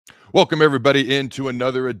Welcome, everybody, into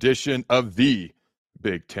another edition of the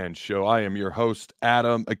Big Ten Show. I am your host,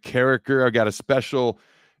 Adam, a character. I got a special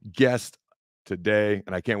guest today,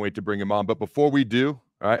 and I can't wait to bring him on. But before we do,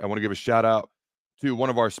 all right, I want to give a shout out to one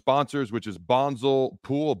of our sponsors, which is Bonzel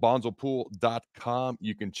Pool, bonzelpool.com.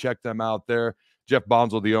 You can check them out there. Jeff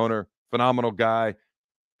Bonzel, the owner, phenomenal guy.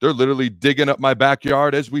 They're literally digging up my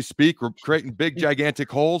backyard as we speak. We're creating big, gigantic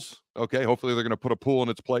holes. Okay, hopefully they're going to put a pool in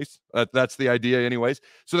its place. That's the idea anyways.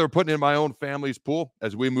 So they're putting in my own family's pool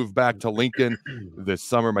as we move back to Lincoln this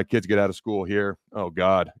summer. My kids get out of school here, oh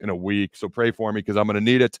God, in a week. So pray for me because I'm going to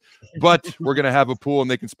need it. But we're going to have a pool and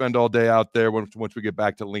they can spend all day out there once we get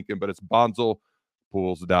back to Lincoln. But it's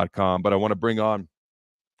bonzelpools.com. But I want to bring on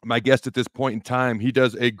my guest at this point in time. He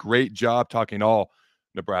does a great job talking all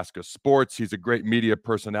Nebraska sports. He's a great media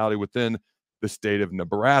personality within the state of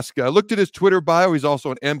Nebraska. I looked at his Twitter bio. He's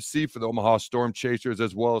also an MC for the Omaha Storm Chasers,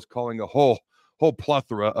 as well as calling a whole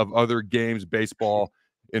plethora of other games, baseball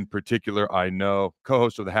in particular. I know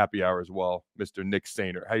co-host of the Happy Hour as well, Mr. Nick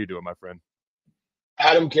Sehnert. How you doing, my friend?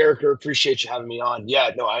 Adam, character, appreciate you having me on.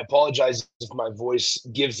 Yeah, no, I apologize if my voice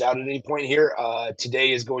gives out at any point here.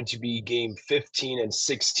 Today is going to be game 15 and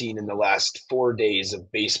 16 in the last 4 days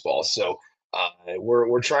of baseball. So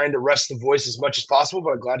we're trying to rest the voice as much as possible,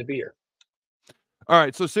 but I'm glad to be here. All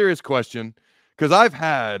right, so serious question, because I've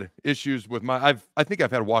had issues with I think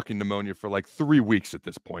I've had walking pneumonia for like 3 weeks at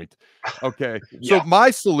this point. Okay, Yeah. So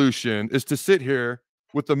my solution is to sit here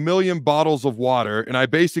with a million bottles of water, and I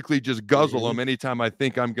basically just guzzle them anytime I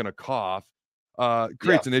think I'm gonna cough.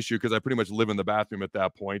 Creates an issue because I pretty much live in the bathroom at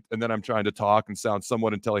that point, and then I'm trying to talk and sound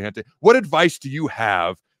somewhat intelligent. What advice do you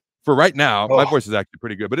have for right now? My voice is actually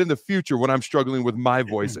pretty good, but in the future when I'm struggling with my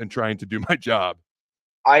voice and trying to do my job?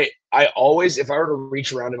 I always, if I were to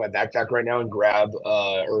reach around in my backpack right now and grab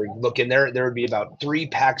or look in there, there would be about 3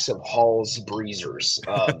 packs of Hall's Breezers.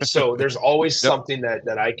 So there's always something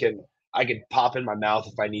that I can pop in my mouth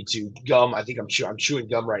if I need to. Gum, I think I'm chewing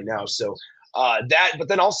gum right now. So but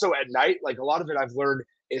then also at night, like a lot of it I've learned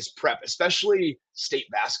is prep, especially state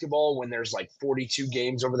basketball when there's like 42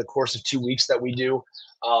 games over the course of 2 weeks that we do.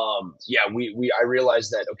 I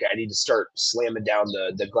realized that okay, I need to start slamming down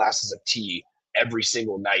the glasses of tea every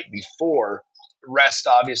single night before rest,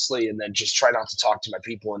 obviously, and then just try not to talk to my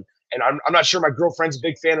people. And I'm not sure my girlfriend's a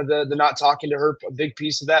big fan of the not talking to her, a big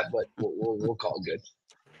piece of that, but we'll call it good.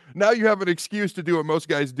 Now you have an excuse to do what most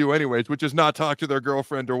guys do anyways, which is not talk to their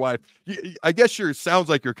girlfriend or wife. I guess sounds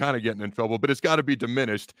like you're kind of getting in trouble, but it's got to be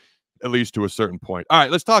diminished at least to a certain point. All right,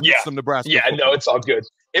 let's talk some Nebraska. Yeah, football. No, it's all good.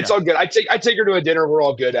 It's all good. I take her to a dinner. We're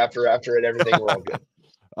all good after it. Everything, we're all good.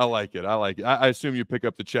 I like it. I assume you pick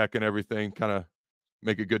up the check and everything, kind of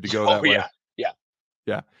make it good to go that way.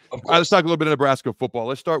 Yeah. All right, let's talk a little bit of Nebraska football.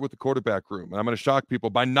 Let's start with the quarterback room. And I'm going to shock people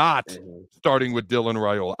by not starting with Dylan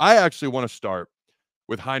Raiola. I actually want to start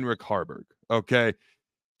with Heinrich Harburg. Okay.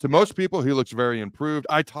 To most people, he looks very improved.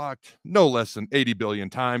 I talked no less than 80 billion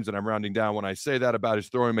times, and I'm rounding down when I say that, about his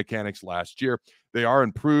throwing mechanics last year. They are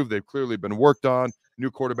improved. They've clearly been worked on. New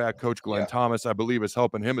quarterback coach Glenn Thomas, I believe, is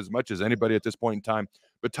helping him as much as anybody at this point in time.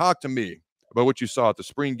 But talk to me about what you saw at the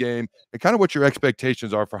spring game and kind of what your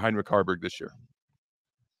expectations are for Heinrich Harburg this year.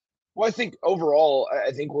 Well, I think overall,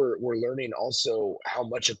 I think we're learning also how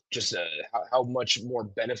much how much more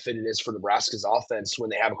benefit it is for Nebraska's offense when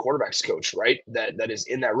they have a quarterbacks coach, right? That is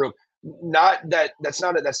in that room. That's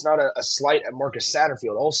not a slight at Marcus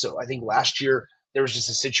Satterfield. Also, I think last year there was just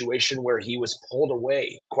a situation where he was pulled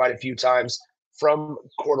away quite a few times from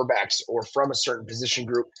quarterbacks or from a certain position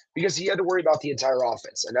group because he had to worry about the entire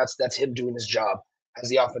offense, and that's him doing his job as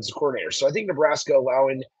the offensive coordinator. So I think Nebraska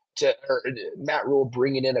allowing Matt Rule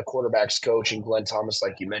bringing in a quarterbacks coach and Glenn Thomas,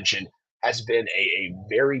 like you mentioned, has been a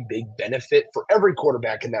very big benefit for every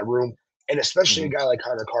quarterback in that room, and especially a guy like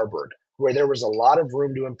Heinrich Harburg, where there was a lot of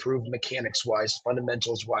room to improve mechanics-wise,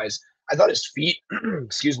 fundamentals-wise. I thought his feet,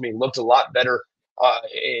 looked a lot better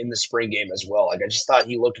in the spring game as well. Like I just thought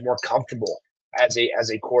he looked more comfortable as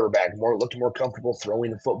a quarterback, looked more comfortable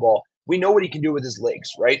throwing the football. We know what he can do with his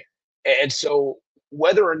legs, right? And so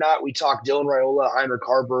whether or not we talk Dylan Raiola, Heinrich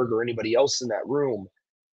Harburg, or anybody else in that room,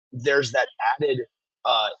 there's that added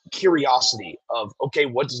curiosity of, okay,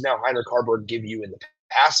 what does now Heinrich Harburg give you in the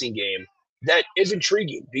passing game that is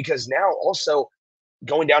intriguing? Because now also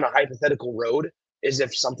going down a hypothetical road is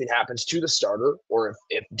if something happens to the starter, or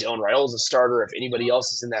if Dylan Raiola is a starter, if anybody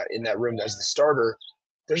else is in that room as the starter,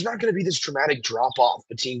 there's not going to be this dramatic drop off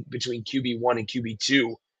between QB1 and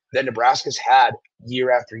QB2 that Nebraska's had year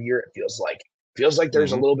after year. It feels like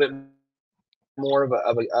there's a little bit more of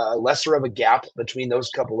a lesser of a gap between those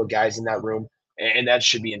couple of guys in that room, and that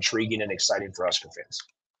should be intriguing and exciting for Husker fans.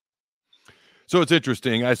 So it's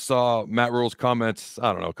interesting. I saw Matt Rule's comments,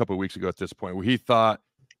 I don't know, a couple of weeks ago at this point, where he thought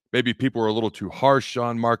maybe people were a little too harsh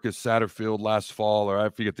on Marcus Satterfield last fall, or I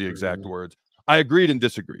forget the exact words. I agreed and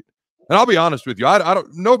disagreed. And I'll be honest with you, I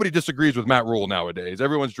don't. Nobody disagrees with Matt Rule nowadays.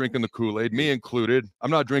 Everyone's drinking the Kool-Aid, me included.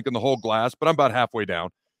 I'm not drinking the whole glass, but I'm about halfway down.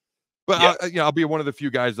 But Yeah. I'll be one of the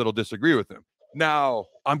few guys that'll disagree with him. Now,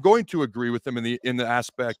 I'm going to agree with him in the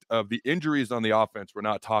aspect of the injuries on the offense were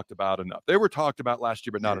not talked about enough. They were talked about last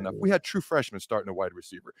year, but not enough. We had true freshmen starting a wide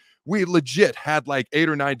receiver. We legit had like 8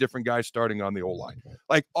 or 9 different guys starting on the O-line.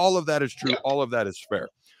 Like, all of that is true. All of that is fair.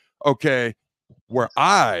 Okay, where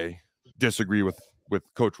I disagree with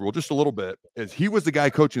Coach Rule just a little bit is he was the guy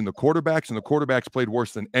coaching the quarterbacks, and the quarterbacks played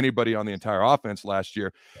worse than anybody on the entire offense last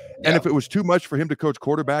year. And if it was too much for him to coach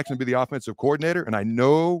quarterbacks and be the offensive coordinator, and I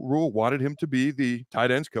know Rule wanted him to be the tight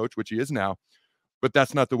ends coach, which he is now, but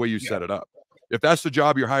that's not the way you set it up. If that's the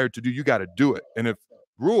job you're hired to do, you got to do it. And if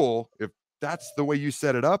that's the way you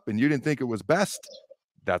set it up and you didn't think it was best,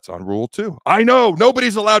 that's on Rule too. I know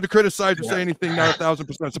nobody's allowed to criticize or say anything not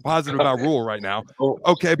 1,000% positive about Rule right now.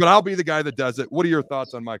 Okay, but I'll be the guy that does it. What are your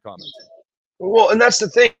thoughts on my comments? Well, and that's the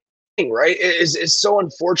thing, right? It's so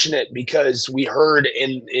unfortunate because we heard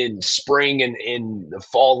in spring and in the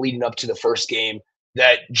fall leading up to the first game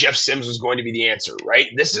that Jeff Sims was going to be the answer, right?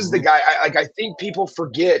 This is the guy. I think people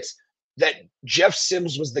forget that Jeff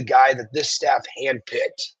Sims was the guy that this staff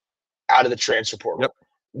handpicked out of the transfer portal.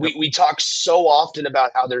 We talk so often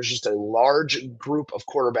about how there's just a large group of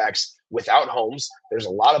quarterbacks without homes. There's a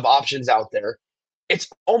lot of options out there. It's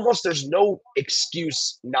almost there's no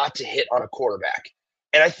excuse not to hit on a quarterback.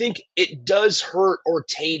 And I think it does hurt or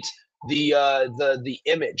taint the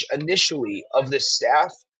image initially of this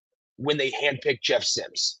staff when they handpicked Jeff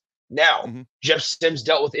Sims. Now, Jeff Sims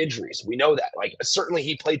dealt with injuries. We know that. Like, certainly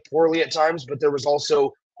he played poorly at times, but there was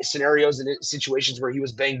also scenarios and situations where he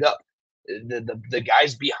was banged up. The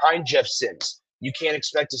guys behind Jeff Sims, you can't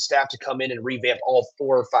expect a staff to come in and revamp all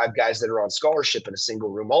 4 or 5 guys that are on scholarship in a single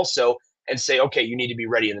room also and say, okay, you need to be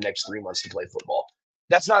ready in the next 3 months to play football.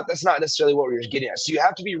 That's not necessarily what we were getting at. So you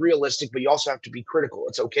have to be realistic, but you also have to be critical.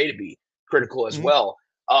 It's okay to be critical as well.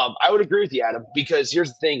 I would agree with you, Adam, because here's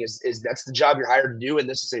the thing is that's the job you're hired to do, and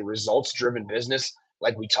this is a results-driven business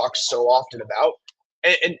like we talk so often about.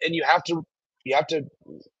 And you have to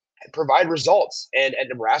provide results. And at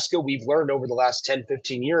Nebraska, we've learned over the last 10,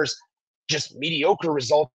 15 years, just mediocre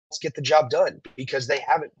results get the job done because they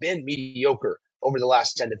haven't been mediocre over the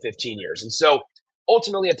last 10 to 15 years. And so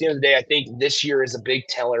ultimately, at the end of the day, I think this year is a big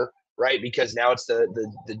teller, right? Because now it's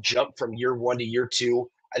the jump from year 1 to year 2.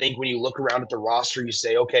 I think when you look around at the roster, you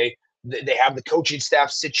say, okay, they have the coaching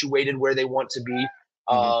staff situated where they want to be.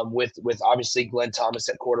 With obviously Glenn Thomas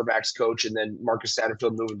at quarterbacks coach and then Marcus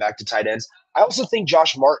Satterfield moving back to tight ends. I also think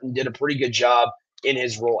Josh Martin did a pretty good job in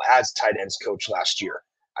his role as tight ends coach last year.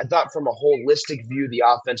 I thought from a holistic view, the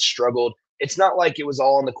offense struggled. It's not like it was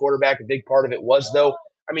all on the quarterback. A big part of it was, though.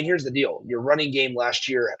 I mean, here's the deal. Your running game last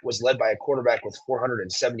year was led by a quarterback with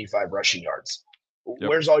 475 rushing yards.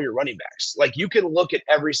 Where's all your running backs? Like, you can look at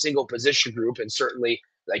every single position group, and certainly,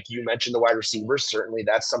 like you mentioned, the wide receivers, certainly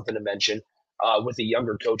that's something to mention. With a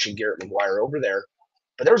younger coach in Garrett McGuire over there.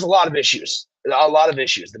 But there was a lot of issues.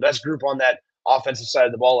 The best group on that offensive side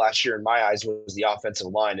of the ball last year, in my eyes, was the offensive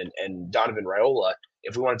line and Donovan Raiola.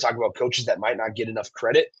 If we want to talk about coaches that might not get enough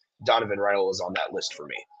credit, Donovan Raiola is on that list for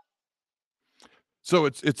me. So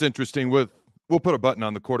it's interesting. We'll put a button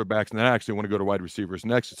on the quarterbacks, and then I actually want to go to wide receivers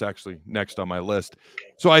next. It's actually next on my list.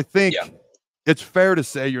 So I think it's fair to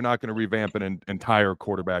say you're not going to revamp an entire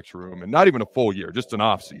quarterback's room, and not even a full year, just an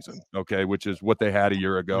off season, okay, which is what they had a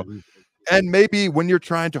year ago. And maybe when you're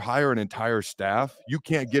trying to hire an entire staff, you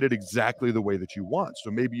can't get it exactly the way that you want.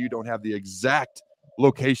 So maybe you don't have the exact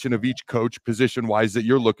location of each coach position-wise that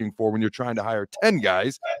you're looking for when you're trying to hire 10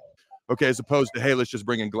 guys, okay, as opposed to, hey, let's just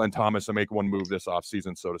bring in Glenn Thomas and make one move this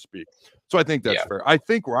offseason, so to speak. So I think that's fair. I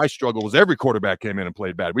think where I struggle was every quarterback came in and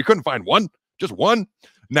played bad. We couldn't find one, just one.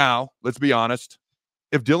 Now, let's be honest.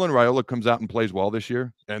 If Dylan Raiola comes out and plays well this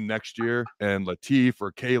year and next year, and Latif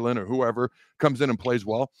or Kalen or whoever comes in and plays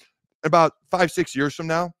well, about 5-6 years from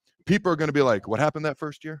now, people are going to be like, what happened that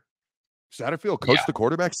first year? Satterfield coached the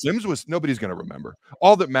quarterback. Sims was, nobody's going to remember.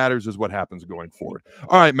 All that matters is what happens going forward.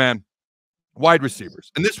 All right, man. Wide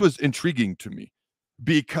receivers. And this was intriguing to me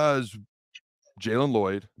because Jalen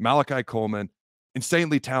Lloyd, Malachi Coleman,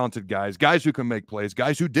 insanely talented guys who can make plays,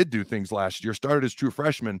 guys who did do things last year, started as true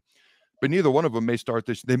freshmen, but neither one of them may start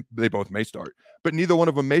this. They both may start, but neither one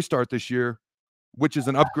of them may start this year, which is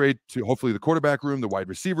an upgrade to hopefully the quarterback room, the wide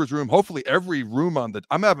receivers room, hopefully every room on the.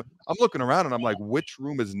 I'm looking around and I'm like, which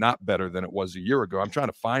room is not better than it was a year ago? I'm trying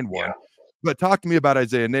to find one. But talk to me about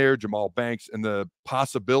Isaiah Neyor, Jamal Banks, and the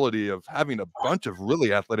possibility of having a bunch of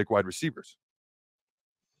really athletic wide receivers.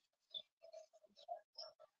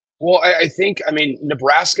 Well, I think, I mean,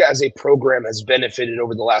 Nebraska as a program has benefited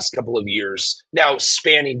over the last couple of years, now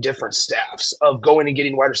spanning different staffs, of going and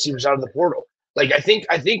getting wide receivers out of the portal. Like I think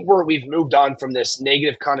we've moved on from this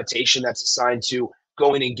negative connotation that's assigned to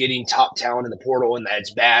going and getting top talent in the portal, and that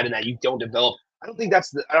it's bad and that you don't develop. I don't think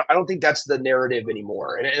that's the narrative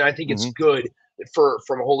anymore, and I think it's Mhm, good for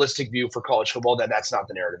from a holistic view for college football that that's not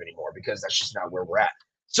the narrative anymore, because that's just not where we're at.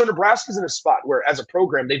 So Nebraska's in a spot where, as a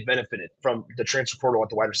program, they've benefited from the transfer portal at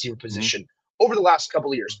the wide receiver mhm. position over the last couple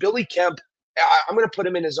of years. Billy Kemp, I'm going to put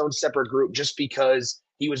him in his own separate group just because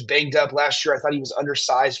he was banged up last year. I thought he was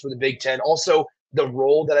undersized for the Big Ten. Also, the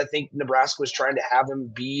role that I think Nebraska was trying to have him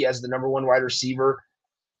be as the number one wide receiver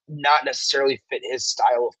not necessarily fit his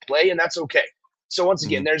style of play, and that's okay. So once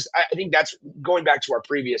again, Mhm. I think that's going back to our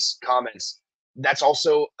previous comments. That's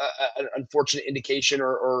also an unfortunate indication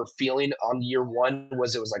or feeling on year one.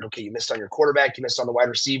 Was it was like, okay, you missed on your quarterback, you missed on the wide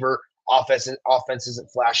receiver, offense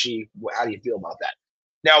isn't flashy. How do you feel about that?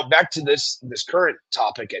 Now back to this current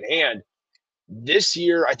topic at hand. This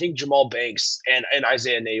year, I think Jamal Banks and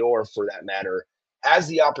Isaiah Nayor, for that matter, has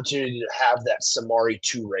the opportunity to have that Samari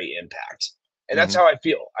Toure impact, and that's Mhm. how I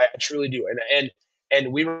feel. I truly do.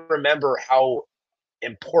 And we remember how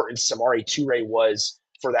important Samari Toure was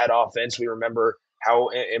for that offense. We remember how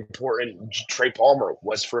important Trey Palmer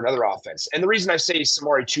was for another offense. And the reason I say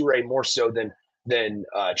Samari Toure more so than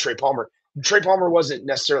Trey Palmer wasn't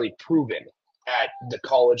necessarily proven at the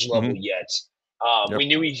college level Mhm. yet. Yep. We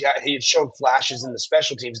knew he had shown flashes in the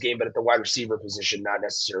special teams game, but at the wide receiver position, not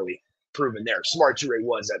necessarily proven there. Samari Toure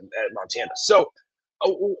was at Montana. So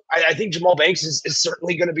I think Jamal Banks is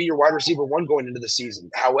certainly going to be your wide receiver one going into the season.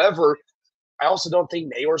 However, I also don't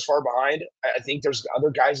think Nayor's far behind. I think there's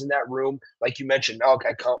other guys in that room, like you mentioned, Malachi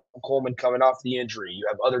Coleman coming off the injury. You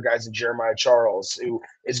have other guys in Jeremiah Charles, who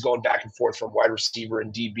is going back and forth from wide receiver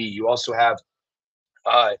and DB. You also have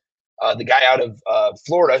uh, the guy out of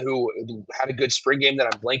Florida who had a good spring game that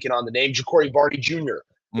I'm blanking on the name, Ja'Cory Barty Jr.,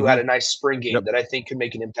 who had Mhm. a nice spring Yep. game that I think could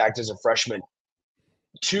make an impact as a freshman.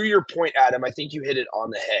 To your point, Adam, I think you hit it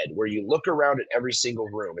on the head, where you look around at every single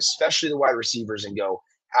room, especially the wide receivers, and go,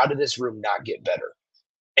 how did this room not get better?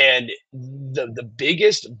 And the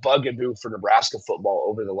biggest bugaboo for Nebraska football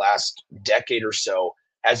over the last decade or so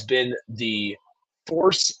has been the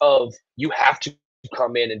force of you have to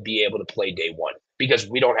come in and be able to play day one, because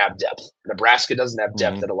we don't have depth. Nebraska doesn't have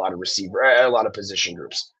depth Mhm. at a lot of position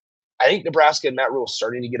groups. I think Nebraska and Matt Rhule is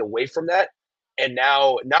starting to get away from that. And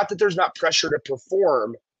now, not that there's not pressure to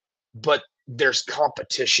perform, but there's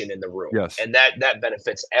competition in the room, Yes. and that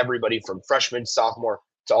benefits everybody from freshman, sophomore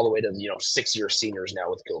to all the way to 6 year seniors now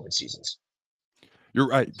with COVID seasons. You're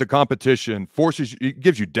right. The competition forces you, it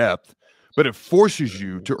gives you depth, but it forces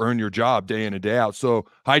you to earn your job day in and day out. So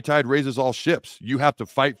high tide raises all ships. You have to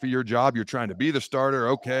fight for your job. You're trying to be the starter.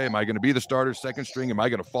 Okay, am I going to be the starter second string? Am I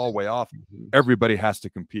going to fall way off? Everybody has to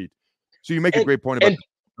compete. So you make a And great point about and the,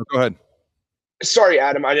 oh, go ahead. sorry,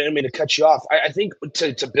 Adam, I didn't mean to cut you off. I think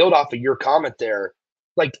to build off of your comment there,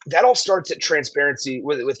 like that all starts at transparency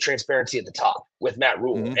with transparency at the top with Matt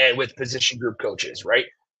Rule Hmm. and with position group coaches, right?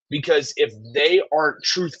 Because if they aren't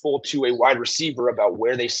truthful to a wide receiver about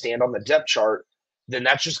where they stand on the depth chart, then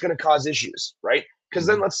that's just going to cause issues, right? Because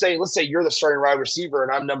then Hmm. let's say you're the starting wide receiver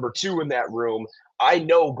and I'm number two in that room. I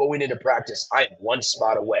know going into practice, I am one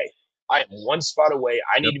spot away. I am one spot away.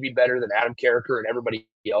 I need Yep. to be better than Adam Carricker and everybody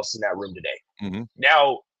else in that room today. Hmm.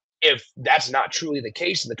 Now, if that's not truly the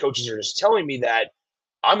case and the coaches are just telling me that,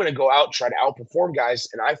 I'm going to go out and try to outperform guys.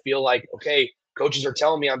 And I feel like, okay, coaches are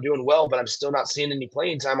telling me I'm doing well, but I'm still not seeing any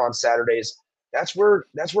playing time on Saturdays. That's where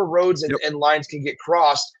roads Yep. and lines can get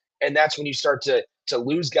crossed. And that's when you start to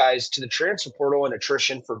lose guys to the transfer portal and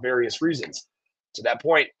attrition for various reasons. To that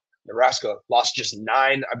point, Nebraska lost just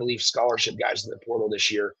 9, I believe, scholarship guys to the portal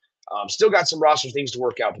this year. Still got some roster things to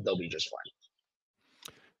work out, but they'll be just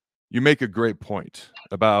fine. You make a great point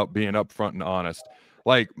about being upfront and honest.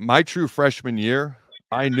 Like my true freshman year,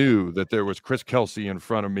 I knew that there was Chris Kelsey in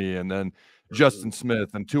front of me, and then Mhm. Justin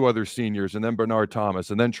Smith, and 2 other seniors, and then Bernard Thomas,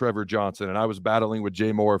 and then Trevor Johnson, and I was battling with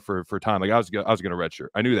Jay Moore for time. Like I was going to redshirt.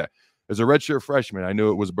 I knew that as a redshirt freshman. I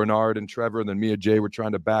knew it was Bernard and Trevor, and then me and Jay were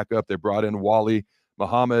trying to back up. They brought in Wally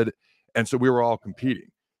Muhammad, and so we were all competing.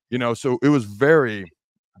 So it was very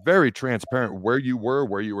transparent where you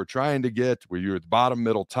were trying to get, where you were at the bottom,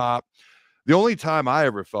 middle, top. The only time I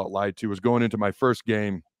ever felt lied to was going into my first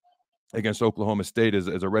game against Oklahoma State as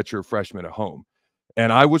a redshirt freshman at home.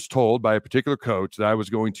 And I was told by a particular coach that I was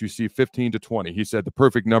going to see 15 to 20. He said the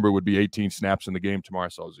perfect number would be 18 snaps in the game. Tomorrow I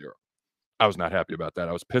saw 0. I was not happy about that.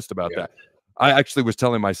 I was pissed about Yeah. that. I actually was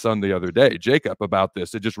telling my son the other day, Jacob, about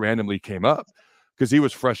this. It just randomly came up because he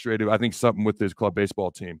was frustrated. I think something with his club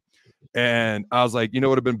baseball team. And I was like, you know, it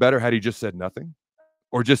would have been better had he just said nothing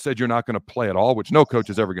or just said you're not going to play at all, which no coach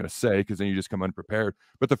is ever going to say because then you just come unprepared.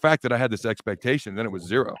 But the fact that I had this expectation, then it was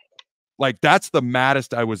 0. Like, that's the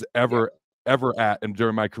maddest I was ever at and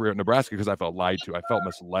during my career at Nebraska because I felt lied to. I felt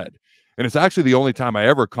misled. And it's actually the only time I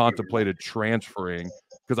ever contemplated transferring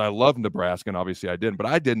because I love Nebraska, and obviously I didn't. But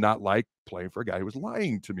I did not like playing for a guy who was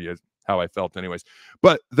lying to me, is how I felt anyways.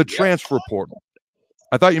 But the transfer portal,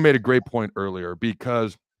 I thought you made a great point earlier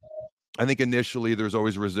because I think initially there's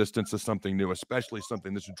always resistance to something new, especially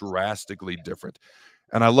something that's drastically different.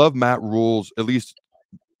 And I love Matt Rule's, at least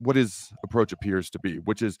what his approach appears to be,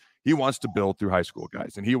 which is he wants to build through high school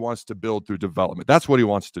guys and he wants to build through development. That's what he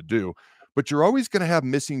wants to do. But you're always going to have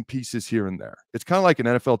missing pieces here and there. It's kind of like an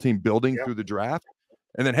NFL team building through the draft.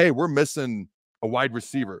 And then, hey, we're missing a wide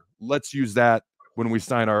receiver. Let's use that when we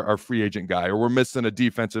sign our free agent guy, or we're missing a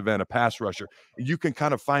defensive end, a pass rusher. You can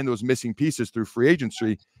kind of find those missing pieces through free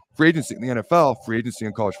agency. Free agency in the NFL, free agency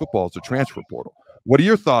in college football is a transfer portal. What are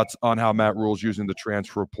your thoughts on how Matt Rule's using the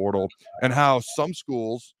transfer portal and how some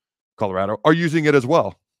schools, Colorado, are using it as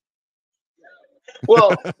well?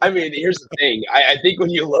 Well, I mean, here's the thing. I think when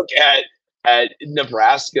you look at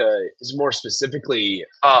Nebraska, is more specifically,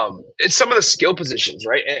 it's some of the skill positions,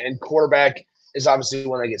 right? And quarterback is obviously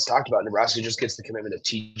one that gets talked about. Nebraska just gets the commitment of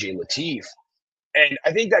TJ Lateef. And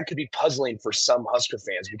I think that could be puzzling for some Husker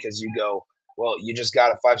fans because you go, well, you just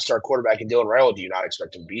got a 5-star quarterback in Dylan Raiola. Do you not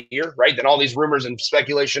expect him to be here, right? Then all these rumors and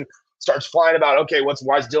speculation starts flying about, okay,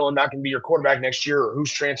 why is Dylan not going to be your quarterback next year, or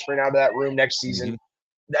who's transferring out of that room next season? Mm-hmm.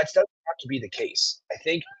 That doesn't have to be the case. I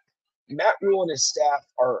think Matt Rule and his staff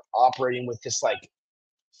are operating with this like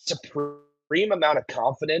supreme amount of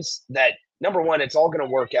confidence that, number one, it's all going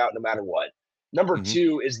to work out no matter what. Number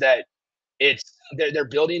two is that they're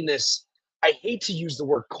building this. I hate to use the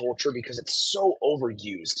word culture because it's so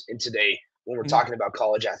overused in today when we're talking about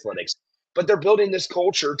college athletics, but they're building this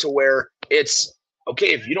culture to where it's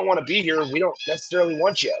okay. If you don't want to be here, we don't necessarily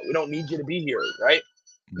want you. We don't need you to be here, right?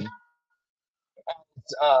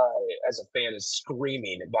 As a fan is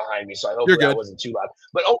screaming behind me, so I hope that wasn't too loud.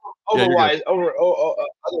 But otherwise,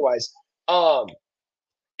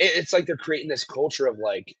 it's like they're creating this culture of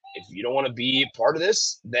like, if you don't want to be part of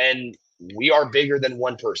this, then we are bigger than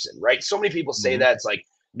one person, right? So many people say that it's like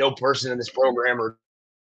no person in this program or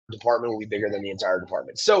department will be bigger than the entire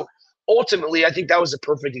department. So ultimately, I think that was a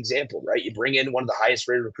perfect example, right? You bring in one of the highest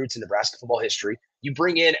rated recruits in Nebraska football history. You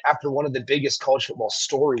bring in after one of the biggest college football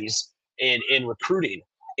stories in recruiting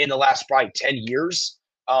in the last probably 10 years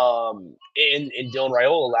in Dylan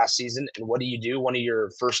Raiola last season. And what do? One of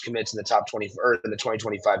your first commits in the top 20 or in the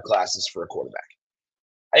 2025 classes for a quarterback.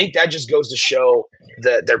 I think that just goes to show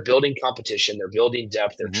that they're building competition. They're building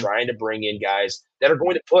depth. They're trying to bring in guys that are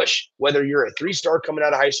going to push, whether you're a 3-star coming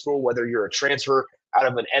out of high school, whether you're a transfer out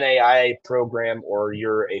of an NAIA program, or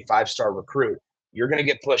you're a 5-star recruit, you're going to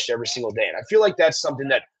get pushed every single day. And I feel like that's something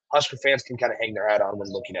that Husker fans can kind of hang their hat on when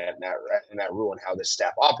looking at Matt Rule and how this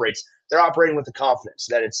staff operates. They're operating with the confidence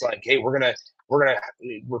that it's like, hey, we're gonna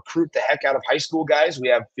recruit the heck out of high school guys.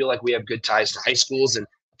 Feel like we have good ties to high schools and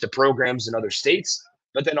to programs in other states.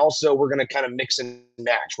 But then also we're going to kind of mix and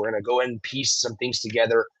match. We're going to go and piece some things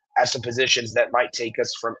together at some positions that might take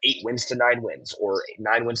us from 8 wins to 9 wins, or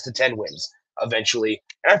 9 wins to 10 wins eventually.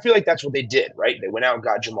 And I feel like that's what they did, right? They went out and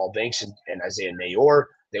got Jamal Banks and Isaiah Nayor.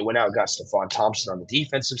 They went out and got Stephon Thompson on the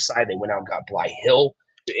defensive side. They went out and got Bly Hill,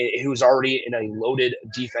 who's already in a loaded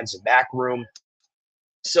defensive back room.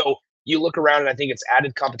 So you look around, and I think it's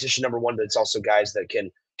added competition, number one, but it's also guys that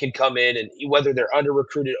can come in, and whether they're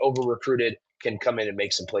under-recruited, over-recruited, can come in and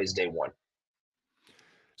make some plays day one.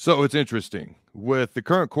 So it's interesting with the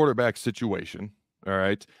current quarterback situation. All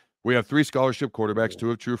right, we have 3 scholarship quarterbacks,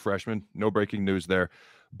 2 of true freshmen. No breaking news there.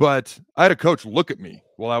 But I had a coach look at me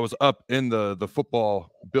while I was up in the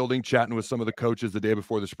football building chatting with some of the coaches the day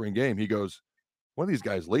before the spring game. He goes, one of these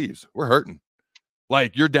guys leaves. We're hurting.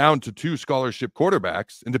 Like, you're down to 2 scholarship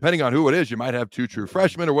quarterbacks, and depending on who it is, you might have 2 true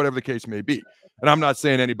freshmen or whatever the case may be. And I'm not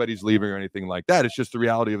saying anybody's leaving or anything like that. It's just the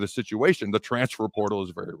reality of the situation. The transfer portal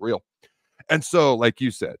is very real. And so, like you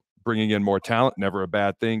said, bringing in more talent, never a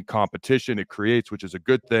bad thing. Competition it creates, which is a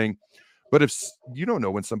good thing. But if you don't know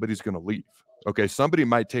when somebody's going to leave, okay, somebody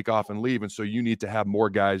might take off and leave. And so you need to have more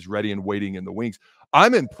guys ready and waiting in the wings.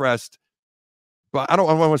 I'm impressed, but I don't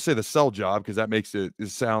want to say the sell job because that makes it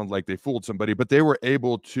sound like they fooled somebody, but they were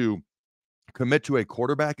able to commit to a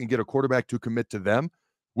quarterback and get a quarterback to commit to them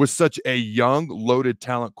with such a young, loaded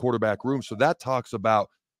talent quarterback room. So that talks about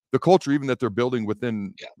the culture even that they're building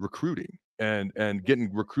within recruiting. and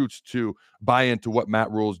getting recruits to buy into what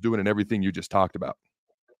Matt Rule is doing and everything you just talked about?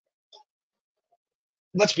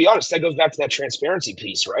 Let's be honest, that goes back to that transparency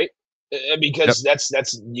piece, right? Yep. Because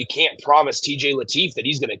that's you can't promise TJ Lateef that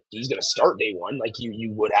he's gonna start day one like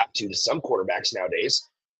you would have to some quarterbacks nowadays.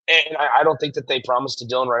 And I don't think that they promised to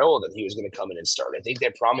Dylan Raiola that he was going to come in and start. I think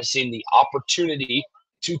they're promising the opportunity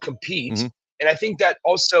to compete. Mm-hmm. And I think that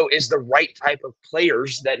also is the right type of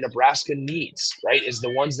players that Nebraska needs, right? Is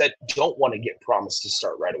the ones that don't want to get promised to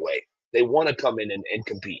start right away. They want to come in and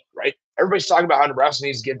compete, right? Everybody's talking about how Nebraska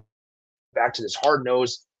needs to get back to this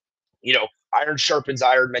hard-nosed, iron sharpens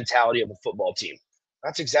iron mentality of a football team.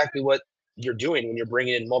 That's exactly what you're doing when you're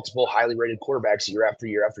bringing in multiple highly rated quarterbacks year after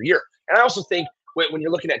year after year. And I also think when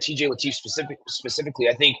you're looking at TJ Lateef specifically,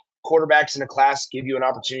 I think quarterbacks in a class give you an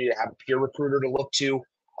opportunity to have a peer recruiter to look to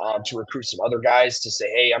recruit some other guys to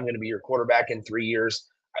say, hey, I'm going to be your quarterback in 3 years.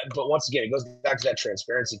 But once again, it goes back to that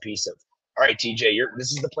transparency piece of, all right, TJ,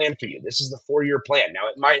 this is the plan for you. This is the 4-year plan. Now,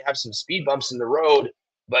 it might have some speed bumps in the road,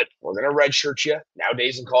 but we're going to redshirt you.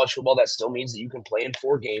 Nowadays in college football, that still means that you can play in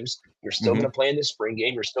 4 games. You're still going to play in this spring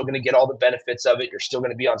game. You're still going to get all the benefits of it. You're still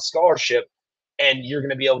going to be on scholarship, and you're going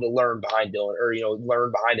to be able to learn behind Dylan, or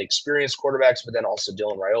learn behind experienced quarterbacks, but then also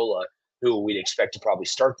Dylan Raiola, who we'd expect to probably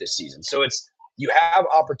start this season. So you have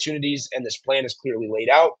opportunities, and this plan is clearly laid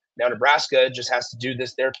out. Now Nebraska just has to do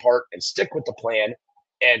their part and stick with the plan,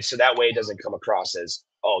 and so that way it doesn't come across as,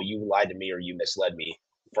 oh, you lied to me or you misled me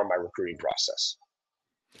from my recruiting process.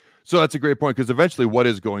 So that's a great point, because eventually what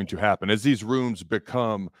is going to happen as these rooms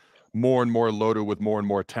become more and more loaded with more and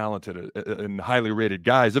more talented and highly rated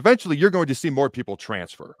guys, eventually you're going to see more people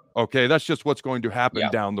transfer. Okay, that's just what's going to happen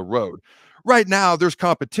down the road. Right now there's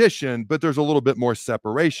competition, but there's a little bit more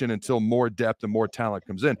separation until more depth and more talent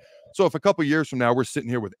comes in. So if a couple of years from now we're sitting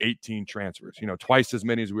here with 18 transfers, twice as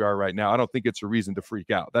many as we are right now, I don't think it's a reason to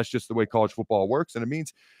freak out. That's just the way college football works. And it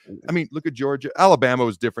means, look at Georgia. Alabama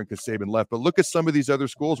was different because Saban left, but look at some of these other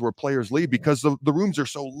schools where players leave because the rooms are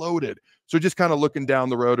so loaded. So just kind of looking down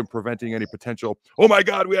the road and preventing any potential, oh my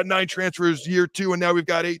God, we had 9 transfers year 2 and now we've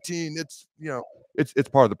got 18. It's, it's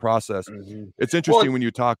part of the process. It's interesting when you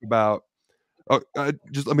talk about,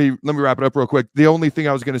 just let me wrap it up real quick. The only thing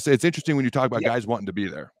I was going to say, it's interesting when you talk about guys wanting to be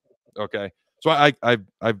there. Okay. So I'm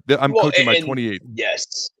coaching my 28th.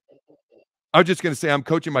 Yes. I was just going to say, I'm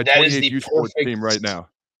coaching my 28th youth sports team right now.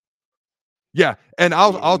 Yeah. And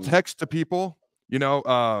I'll text to people, when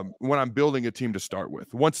I'm building a team to start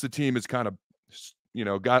with. Once the team is kind of,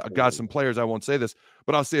 got some players, I won't say this,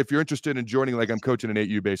 but I'll say, if you're interested in joining, like I'm coaching an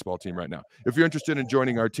 8U baseball team right now. If you're interested in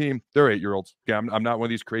joining our team, they're 8-year-olds. Okay, I'm not one of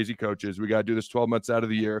these crazy coaches. We got to do this 12 months out of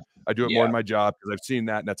the year. I do it more in my job because I've seen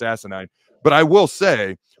that, and that's asinine. But I will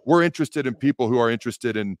say we're interested in people who are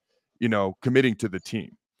interested in, committing to the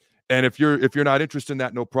team. And if you're not interested in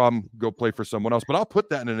that, no problem. Go play for someone else. But I'll put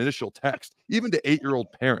that in an initial text, even to 8-year-old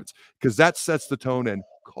parents, because that sets the tone and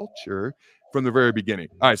culture from the very beginning.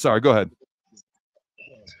 All right, sorry, go ahead.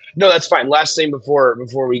 No, that's fine. Last thing before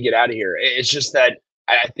we get out of here, it's just that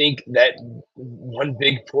I think that one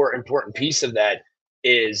big important piece of that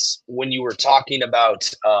is when you were talking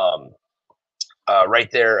about right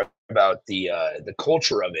there about the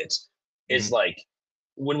culture of it is like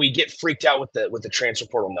when we get freaked out with the transfer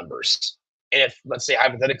portal numbers, and if, let's say,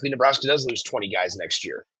 hypothetically Nebraska does lose 20 guys next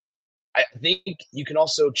year, I think you can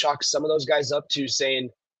also chalk some of those guys up to saying,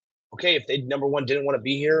 okay, if they, number one, didn't want to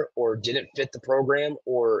be here or didn't fit the program,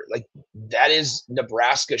 or like, that is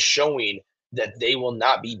Nebraska showing that they will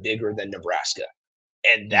not be bigger than Nebraska.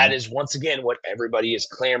 And that is, once again, what everybody is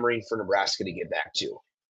clamoring for Nebraska to get back to.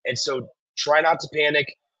 And so try not to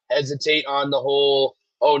panic, hesitate on the whole,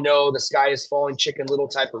 oh no, the sky is falling chicken little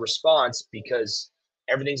type of response, because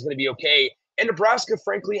everything's going to be okay. And Nebraska,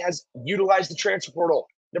 frankly, has utilized the transfer portal.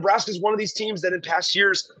 Nebraska is one of these teams that in past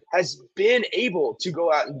years has been able to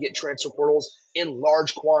go out and get transfer portals in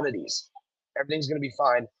large quantities. Everything's going to be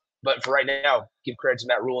fine. But for right now, give credit to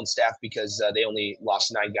Matt Rule and staff, because they only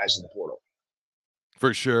lost 9 guys in the portal.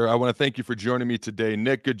 For sure. I want to thank you for joining me today,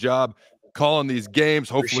 Nick. Good job calling these games.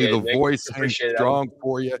 Hopefully the voice hangs strong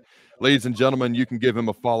for you. Ladies and gentlemen, you can give him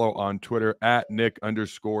a follow on Twitter at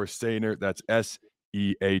Nick_Sehnert. That's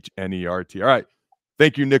Sehnert. All right.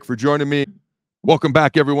 Thank you, Nick, for joining me. Welcome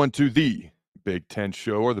back, everyone, to the Big Ten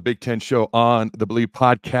Show, or the Big Ten Show on the Believe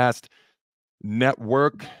Podcast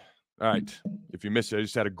Network. All right. If you missed it, I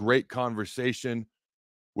just had a great conversation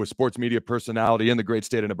with sports media personality in the great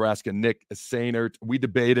state of Nebraska, Nick Sehnert. We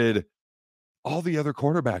debated all the other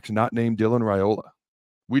quarterbacks not named Dylan Raiola.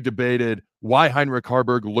 We debated why Heinrich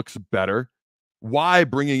Haarberg looks better, why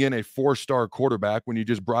bringing in a 4-star quarterback when you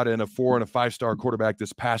just brought in a 4- and a 5-star quarterback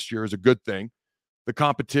this past year is a good thing. the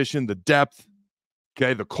competition, the depth,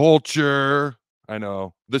 okay, the culture. I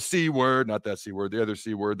know the C word, not that C word, the other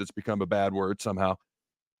C word that's become a bad word somehow.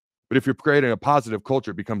 But if you're creating a positive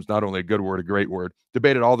culture, it becomes not only a good word, a great word.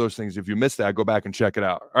 Debated all those things. If you missed that, go back and check it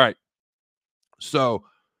out. All right. So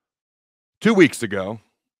 2 weeks ago,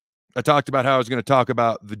 I talked about how I was going to talk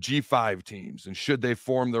about the G5 teams and should they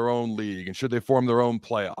form their own league and should they form their own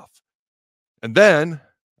playoff. And then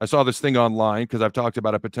I saw this thing online because I've talked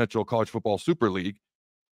about a potential college football super league,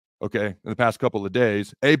 okay, in the past couple of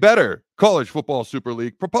days, a better college football super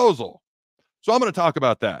league proposal. So I'm going to talk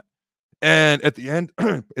about that. And at the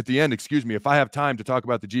end, excuse me, if I have time to talk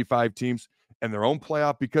about the G5 teams and their own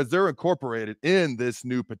playoff, because they're incorporated in this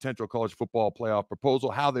new potential college football playoff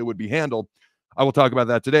proposal, how they would be handled, I will talk about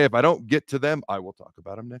that today. If I don't get to them, I will talk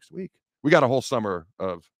about them next week. We got a whole summer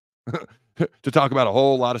of to talk about a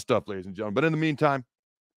whole lot of stuff, ladies and gentlemen. But in the meantime,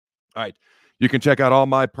 all right, you can check out all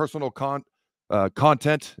my personal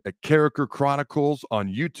content at Character Chronicles on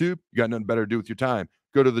YouTube. You got nothing better to do with your time.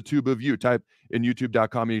 Go to the tube of you, type in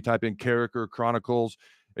youtube.com, and you type in Character Chronicles,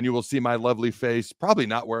 and you will see my lovely face, probably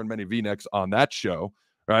not wearing many V-necks on that show,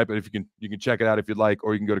 right? But if you can check it out if you'd like,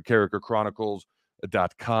 or you can go to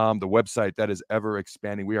characterchronicles.com, the website that is ever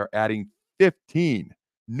expanding. We are adding 15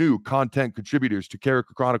 new content contributors to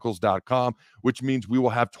characterchronicles.com, which means we will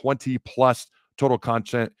have 20 plus total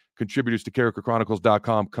content contributors to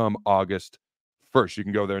characterchronicles.com come August 1st. You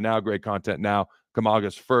can go there now. Great content now. Come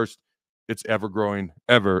August 1st. It's ever growing,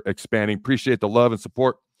 ever expanding. Appreciate the love and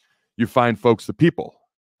support you fine folks, the people,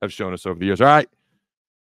 have shown us over the years. All right,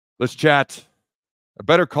 let's chat a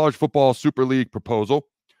better college football super league proposal.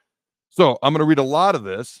 So I'm going to read a lot of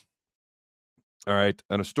this. All right,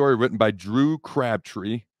 and a story written by Drew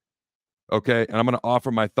Crabtree. Okay, and I'm going to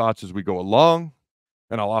offer my thoughts as we go along,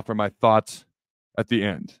 and I'll offer my thoughts at the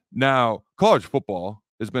end. Now, college football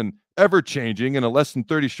has been ever changing. In a less than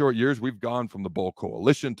 30 short years, we've gone from the Bowl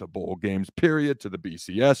Coalition to bowl games, period, to the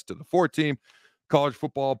BCS, to the 4-team college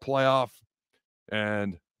football playoff.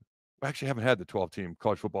 And we actually haven't had the 12-team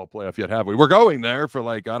college football playoff yet, have we? We're going there for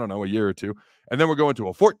like, I don't know, a year or two. And then we're going to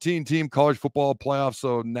a 14-team college football playoff.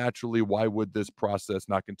 So naturally, why would this process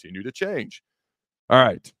not continue to change? All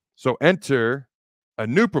right. So enter a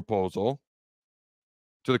new proposal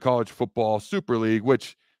to the college football super league,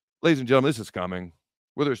 which, ladies and gentlemen, this is coming.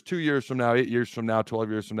 Whether it's 2 years from now, 8 years from now,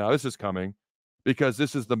 12 years from now, this is coming because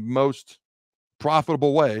this is the most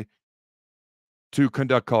profitable way to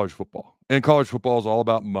conduct college football. And college football is all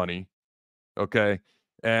about money, okay?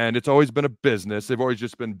 And it's always been a business. They've always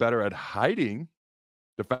just been better at hiding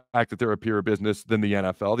the fact that they're a pure business than the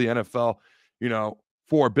NFL. The NFL,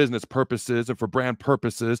 for business purposes and for brand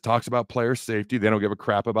purposes, talks about player safety. They don't give a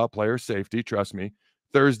crap about player safety, trust me.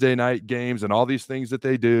 Thursday night games and all these things that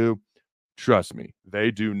they do, trust me,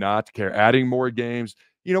 they do not care. Adding more games.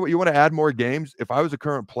 You know what? You want to add more games? If I was a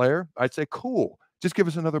current player, I'd say, cool, just give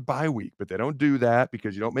us another bye week. But they don't do that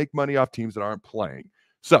because you don't make money off teams that aren't playing.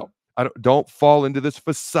 So don't fall into this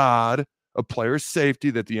facade of player safety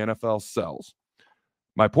that the NFL sells.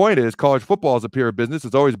 My point is college football is a pure business.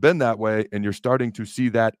 It's always been that way, and you're starting to see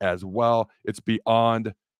that as well. It's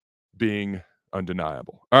beyond being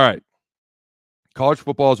undeniable. All right. College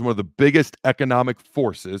football is one of the biggest economic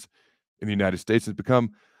forces in the United States. It's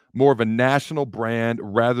become more of a national brand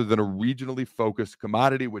rather than a regionally focused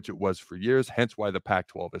commodity, which it was for years, hence why the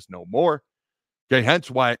Pac-12 is no more. Okay,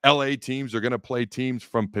 hence why LA teams are going to play teams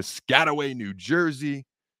from Piscataway, New Jersey,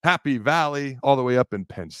 Happy Valley, all the way up in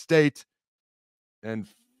Penn State. And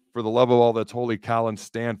for the love of all that's holy, Cal and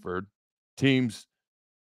Stanford, teams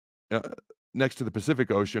next to the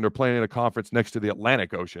Pacific Ocean are playing in a conference next to the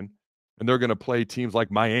Atlantic Ocean. And they're going to play teams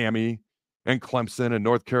like Miami and Clemson and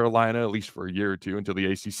North Carolina, at least for a year or two, until the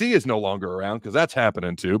ACC is no longer around, because that's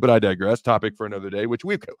happening too. But I digress. Topic for another day, which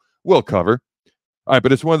we'll cover. All right,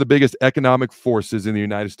 but it's one of the biggest economic forces in the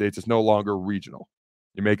United States. It's no longer regional.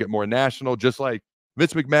 You make it more national, just like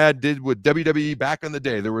Vince McMahon did with WWE back in the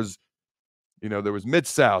day. There was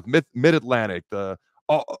Mid-South, Mid-Atlantic, the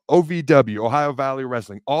OVW, Ohio Valley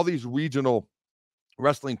Wrestling, all these regional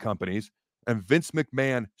wrestling companies. And Vince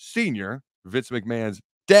McMahon Sr., Vince McMahon's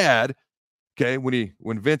dad, okay,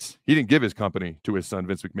 when Vince, he didn't give his company to his son,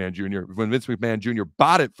 Vince McMahon Jr. When Vince McMahon Jr.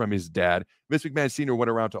 bought it from his dad, Vince McMahon Sr. went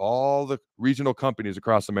around to all the regional companies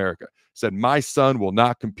across America, said, my son will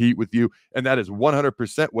not compete with you. And that is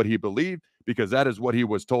 100% what he believed, because that is what he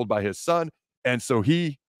was told by his son. And so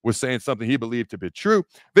he was saying something he believed to be true.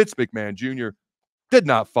 Vince McMahon Jr. did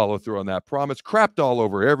not follow through on that promise, crapped all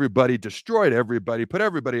over everybody, destroyed everybody, put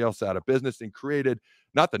everybody else out of business, and created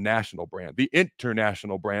not the national brand, the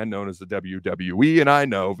international brand known as the WWE. And I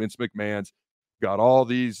know Vince McMahon's got all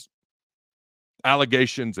these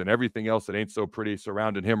allegations and everything else that ain't so pretty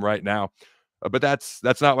surrounding him right now. But that's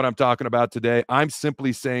not what I'm talking about today. I'm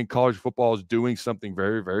simply saying college football is doing something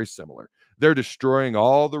very, very similar. They're destroying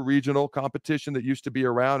all the regional competition that used to be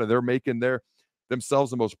around, and they're making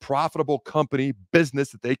themselves the most profitable company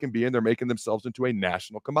business that they can be in. They're making themselves into a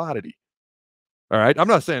national commodity. All right. I'm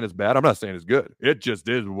not saying it's bad. I'm not saying it's good. It just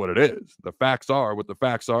is what it is. The facts are what the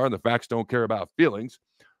facts are, and the facts don't care about feelings,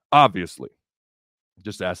 obviously.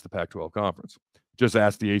 Just ask the Pac-12 conference. Just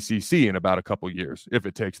ask the ACC in about a couple years, if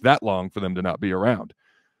it takes that long for them to not be around.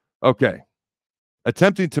 Okay.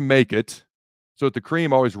 Attempting to make it so that the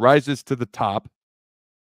cream always rises to the top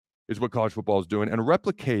is what college football is doing. And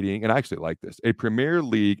replicating, and I actually like this, a Premier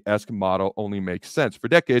League-esque model only makes sense. For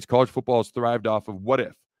decades, college football has thrived off of what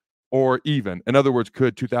if, or even. In other words,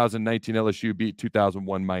 could 2019 LSU beat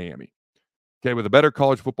 2001 Miami? Okay, with a better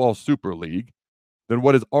college football super league than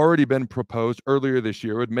what has already been proposed earlier this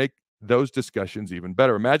year would make those discussions even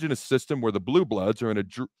better. Imagine a system where the Blue Bloods are in a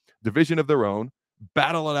division of their own,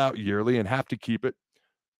 battle it out yearly, and have to keep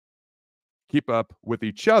up with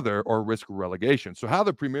each other or risk relegation. So how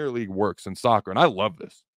the Premier League works in soccer, and I love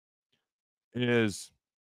this, is,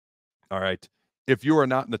 all right, if you are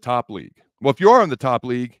not in the top league, well, if you are in the top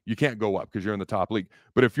league, you can't go up because you're in the top league.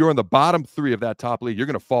 But if you're in the bottom three of that top league, you're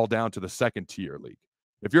going to fall down to the second tier league.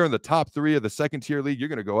 If you're in the top three of the second tier league, you're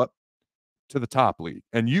going to go up to the top league.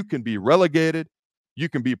 And you can be relegated, you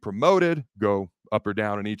can be promoted, go up or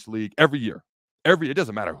down in each league every year. It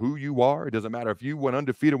doesn't matter who you are. It doesn't matter if you went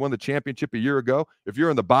undefeated, won the championship a year ago. If you're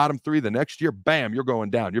in the bottom three the next year, bam, you're going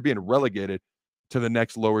down. You're being relegated to the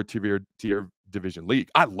next lower tier division league.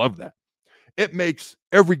 I love that. It makes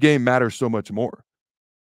every game matter so much more.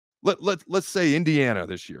 Let's say Indiana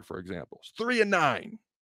this year, for example, is 3-9.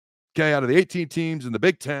 Okay, out of the 18 teams in the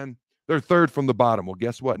Big Ten, they're third from the bottom. Well,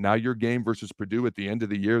 guess what? Now your game versus Purdue at the end of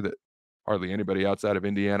the year that hardly anybody outside of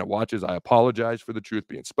Indiana watches. I apologize for the truth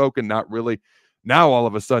being spoken. Not really. Now all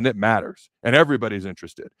of a sudden it matters, and everybody's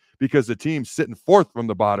interested because the team sitting fourth from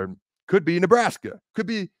the bottom could be Nebraska, could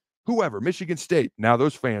be whoever, Michigan State. Now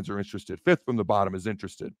those fans are interested. Fifth from the bottom is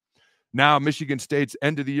interested. Now Michigan State's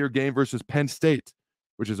end of the year game versus Penn State,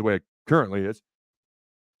 which is the way it currently is.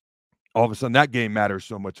 All of a sudden, that game matters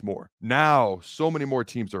so much more. Now, so many more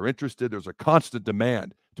teams are interested. There's a constant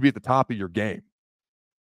demand to be at the top of your game,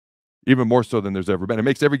 even more so than there's ever been. It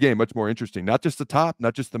makes every game much more interesting, not just the top,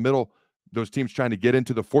 not just the middle, those teams trying to get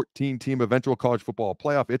into the 14-team eventual college football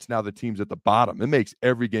playoff. It's now the teams at the bottom. It makes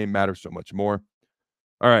every game matter so much more.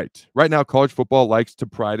 All right. Right now, college football likes to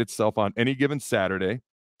pride itself on any given Saturday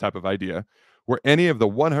type of idea where any of the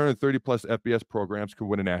 130-plus FBS programs could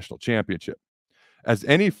win a national championship. As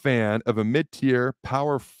any fan of a mid-tier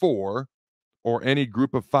Power 4 or any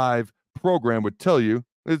Group of 5 program would tell you,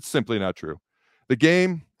 it's simply not true. The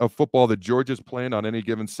game of football that Georgia's playing on any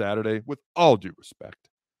given Saturday, with all due respect,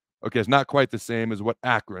 okay, it's not quite the same as what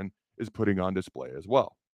Akron is putting on display as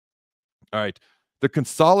well. All right. The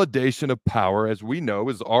consolidation of power, as we know,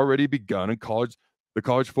 has already begun in the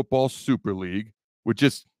College Football Super League, would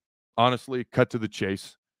just honestly cut to the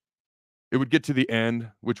chase. It would get to the end,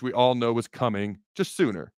 which we all know is coming just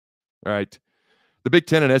sooner. All right. The Big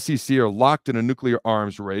Ten and SEC are locked in a nuclear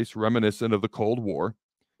arms race reminiscent of the Cold War.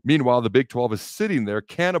 Meanwhile, the Big 12 is sitting there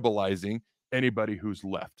cannibalizing anybody who's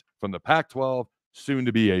left from the Pac-12, soon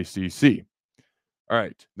to be ACC. All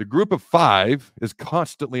right. The Group of 5 is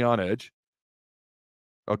constantly on edge,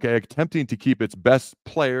 okay, attempting to keep its best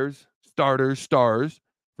players, starters, stars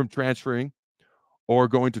from transferring or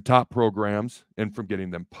going to top programs and from getting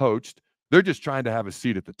them poached. They're just trying to have a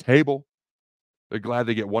seat at the table. They're glad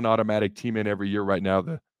they get one automatic team in every year right now,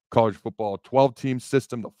 the college football 12-team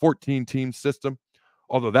system, the 14-team system,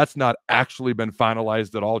 although that's not actually been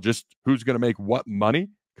finalized at all, just who's going to make what money,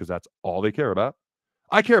 because that's all they care about.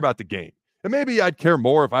 I care about the game. And maybe I'd care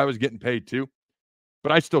more if I was getting paid too,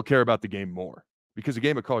 but I still care about the game more because the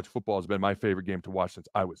game of college football has been my favorite game to watch since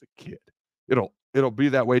I was a kid. It'll be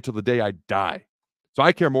that way till the day I die. So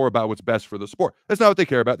I care more about what's best for the sport. That's not what they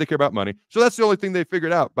care about. They care about money. So that's the only thing they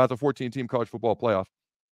figured out about the 14-team college football playoff.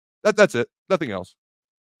 That's it. Nothing else.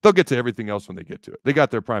 They'll get to everything else when they get to it. They got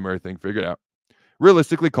their primary thing figured out.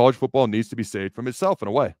 Realistically, college football needs to be saved from itself in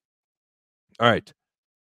a way. All right.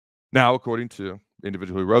 Now, according to the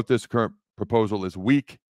individual who wrote this, current proposal is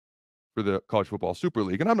weak for the College Football Super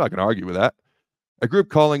League, and I'm not going to argue with that. A group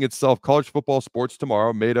calling itself College Football Sports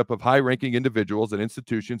Tomorrow, made up of high-ranking individuals and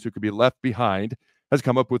institutions who could be left behind, has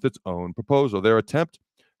come up with its own proposal. Their attempt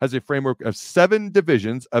has a framework of 7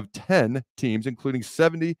 divisions of 10 teams, including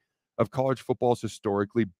 70 of college football's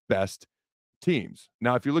historically best teams.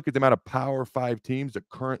 Now, if you look at the amount of Power 5 teams that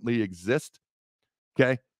currently exist,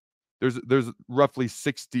 okay, there's roughly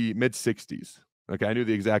 60, mid-60s. Okay, I knew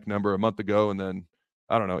the exact number a month ago, and then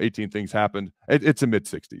I don't know, 18 things happened. It's a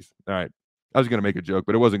mid-60s. All right, I was going to make a joke,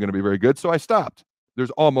 but it wasn't going to be very good, so I stopped.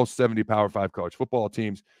 There's almost 70 Power 5 college football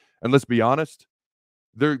teams, and let's be honest,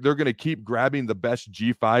 they're going to keep grabbing the best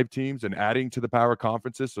G5 teams and adding to the power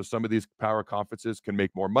conferences, so some of these power conferences can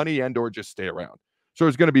make more money and or just stay around. So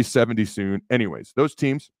there's going to be 70 soon. Anyways, those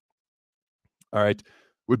teams, all right,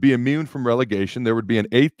 would be immune from relegation. There would be an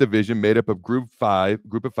 8th division made up of group of five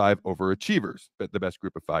overachievers, the best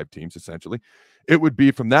group of 5 teams, essentially. It would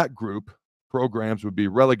be from that group, programs would be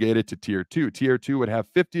relegated to Tier 2. Tier 2 would have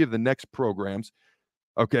 50 of the next programs,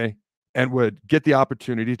 okay, and would get the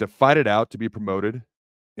opportunity to fight it out to be promoted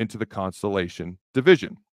into the consolation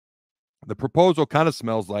division. The proposal kind of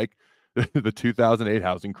smells like the 2008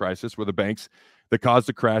 housing crisis, where the banks that caused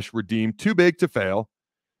the crash were deemed too big to fail.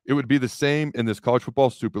 It would be the same in this College Football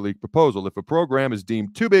Super League proposal. If a program is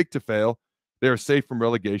deemed too big to fail, they are safe from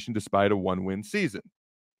relegation despite a 1-win season.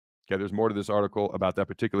 Okay, there's more to this article about that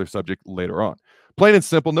particular subject later on. Plain and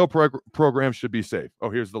simple, no program should be safe. Oh,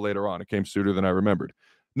 here's the later on. It came sooner than I remembered.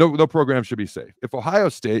 No program should be safe. If Ohio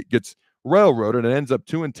State gets railroaded and ends up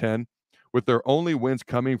 2-10 with their only wins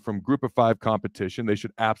coming from group of 5 competition, they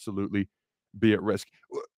should absolutely be at risk.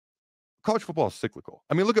 College football is cyclical.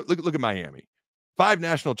 I mean, look at Miami. 5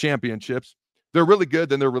 national championships. They're really good,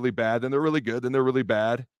 then they're really bad, then they're really good, then they're really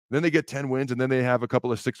bad. Then they get 10 wins, and then they have a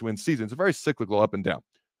couple of 6-win seasons. It's very cyclical up and down.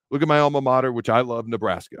 Look at my alma mater, which I love,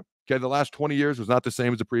 Nebraska. Okay, the last 20 years was not the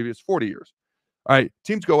same as the previous 40 years. All right,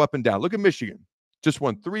 teams go up and down. Look at Michigan. Just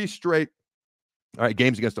won 3 straight, all right,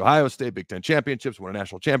 games against Ohio State, Big Ten championships, won a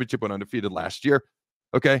national championship, went undefeated last year.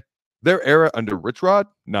 Okay, their era under Rich Rod,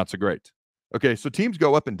 not so great. Okay, so teams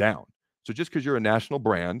go up and down. So just because you're a national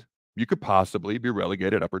brand, you could possibly be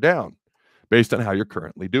relegated up or down based on how you're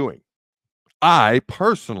currently doing. I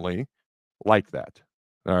personally like that.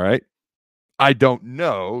 All right. I don't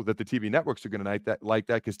know that the TV networks are going to like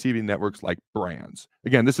that because TV networks like brands.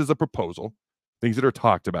 Again, this is a proposal, things that are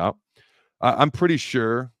talked about. I'm pretty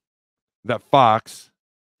sure that Fox,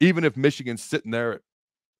 even if Michigan's sitting there at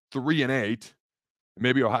 3-8,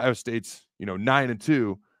 maybe Ohio State's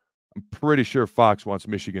 9-2, I'm pretty sure Fox wants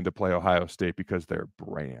Michigan to play Ohio State because they're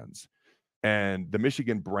brands. And the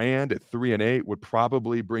Michigan brand at 3-8 would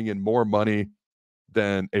probably bring in more money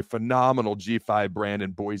than a phenomenal G5 brand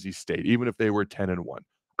in Boise State, even if they were 10-1.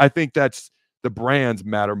 I think that's the brands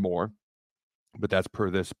matter more, but that's per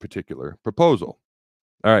this particular proposal.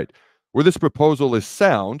 All right. Where this proposal is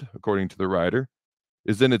sound, according to the writer,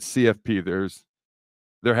 is in its CFP.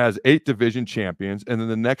 There has 8 division champions, and then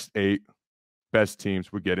the next 8 best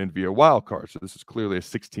teams would get in via wild card. So this is clearly a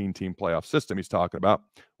 16-team playoff system he's talking about,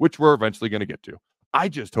 which we're eventually going to get to. I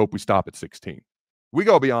just hope we stop at 16. We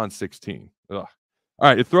go beyond 16. Ugh. All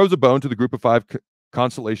right, it throws a bone to the group of 5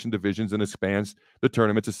 consolation divisions and expands the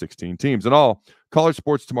tournament to 16 teams. In all, College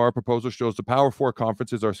Sports Tomorrow proposal shows the Power 4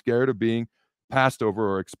 conferences are scared of being passed over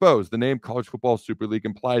or exposed. The name College Football Super League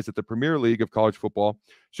implies that the Premier League of college football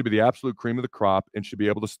should be the absolute cream of the crop and should be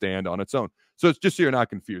able to stand on its own. So it's just so you're not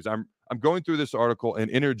confused. I'm going through this article and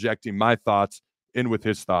interjecting my thoughts in with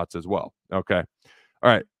his thoughts as well. Okay. All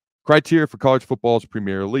right. Criteria for college football's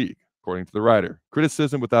Premier League, according to the writer.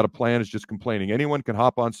 Criticism without a plan is just complaining. Anyone can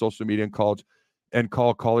hop on social media and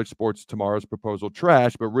call College Sports Tomorrow's proposal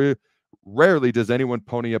trash, but rarely does anyone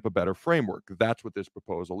pony up a better framework. That's what this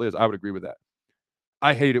proposal is. I would agree with that.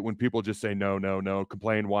 I hate it when people just say no, no, no,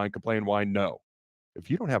 complain, whine, no. If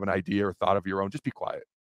you don't have an idea or thought of your own, just be quiet.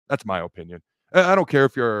 That's my opinion. I don't care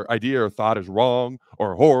if your idea or thought is wrong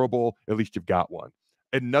or horrible. At least you've got one.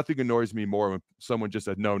 And nothing annoys me more when someone just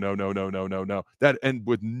said no, no, no, no, no, no, no. That and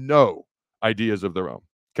with no ideas of their own.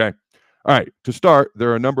 Okay. All right. To start, there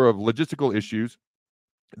are a number of logistical issues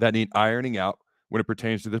that need ironing out when it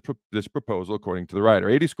pertains to this proposal, according to the writer.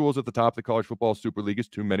 80 schools at the top of the College Football Super League is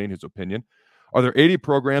too many in his opinion. Are there 80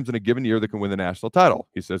 programs in a given year that can win the national title?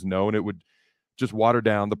 He says no, and it would just water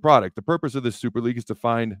down the product. The purpose of this Super League is to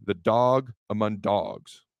find the dog among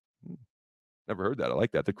dogs. Never heard that. I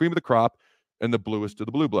like that. The cream of the crop and the bluest of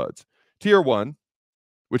the blue bloods. Tier 1,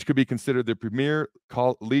 which could be considered the premier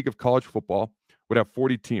league of college football, would have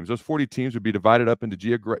 40 teams. Those 40 teams would be divided up into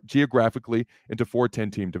geographically into 4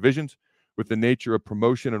 10-team divisions with the nature of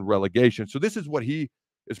promotion and relegation. So this is what he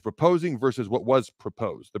is proposing versus what was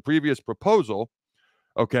proposed. The previous proposal,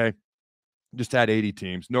 okay, just had 80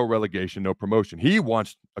 teams, no relegation, no promotion. He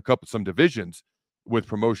wants some divisions with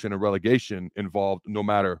promotion and relegation involved, no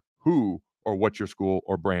matter who or what your school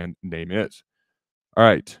or brand name is. All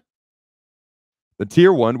right. The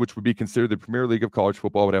Tier 1, which would be considered the Premier League of college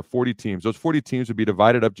football, would have 40 teams. Those 40 teams would be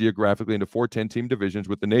divided up geographically into 4 10-team divisions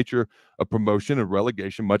with the nature of promotion and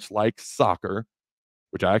relegation, much like soccer,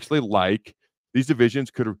 which I actually like. These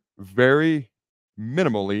divisions could vary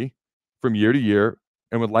minimally from year to year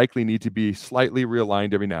and would likely need to be slightly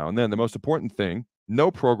realigned every now and then. The most important thing,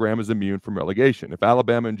 no program is immune from relegation. If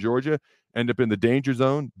Alabama and Georgia end up in the danger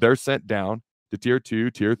zone, they're sent down to Tier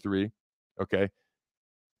 2, Tier 3, okay,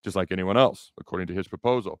 just like anyone else, according to his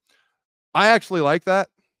proposal. I actually like that.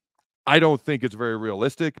 I don't think it's very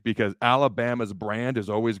realistic because Alabama's brand is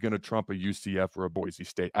always going to trump a UCF or a Boise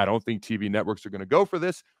State. I don't think TV networks are going to go for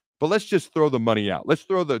this, but let's just throw the money out. Let's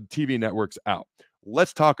throw the TV networks out.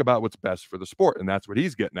 Let's talk about what's best for the sport, and that's what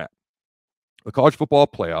he's getting at. The college football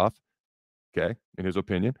playoff, okay, in his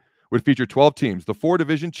opinion, would feature 12 teams, the 4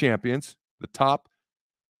 division champions, the top.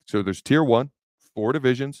 So there's Tier 1, 4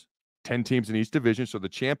 divisions, 10 teams in each division. So the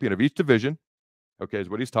champion of each division, okay, is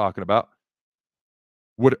what he's talking about,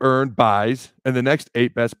 would earn buys, and the next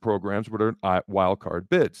 8 best programs would earn wild card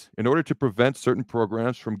bids. In order to prevent certain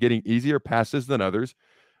programs from getting easier passes than others,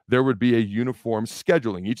 there would be a uniform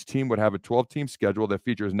scheduling. Each team would have a 12-team schedule that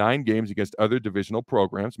features 9 games against other divisional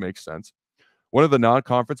programs. Makes sense. One of the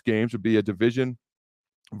non-conference games would be a division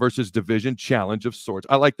versus division challenge of sorts.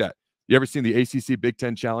 I like that. You ever seen the ACC Big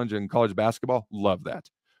Ten Challenge in college basketball? Love that.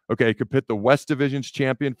 Okay, it could pit the West Division's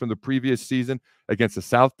champion from the previous season against the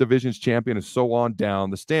South Division's champion and so on down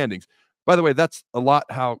the standings. By the way, that's a lot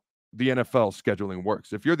how the NFL scheduling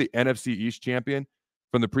works. If you're the NFC East champion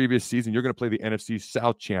from the previous season, you're going to play the NFC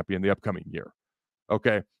South champion the upcoming year.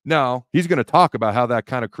 Okay, now he's going to talk about how that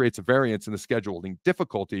kind of creates a variance in the scheduling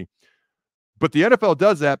difficulty. But the NFL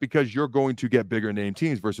does that because you're going to get bigger name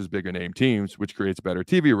teams versus bigger name teams, which creates better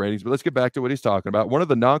TV ratings. But let's get back to what he's talking about. One of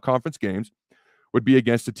the non-conference games would be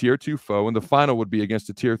against a Tier 2 foe, and the final would be against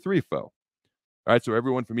a Tier 3 foe. All right, so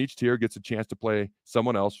everyone from each tier gets a chance to play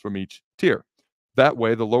someone else from each tier. That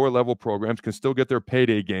way, the lower-level programs can still get their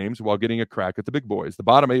payday games while getting a crack at the big boys. The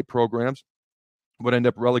bottom 8 programs would end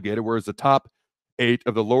up relegated, whereas the top 8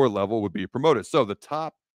 of the lower level would be promoted. So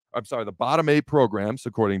the bottom 8 programs,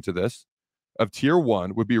 according to this, of Tier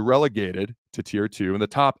 1 would be relegated to Tier 2, and the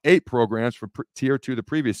top 8 programs from Tier 2 the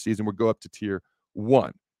previous season would go up to Tier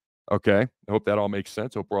 1. Okay, I hope that all makes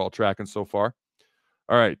sense. Hope we're all tracking so far.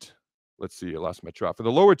 All right, let's see. I lost my trot. For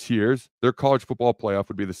the lower tiers, their college football playoff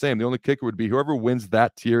would be the same. The only kicker would be whoever wins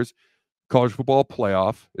that tier's college football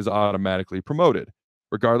playoff is automatically promoted,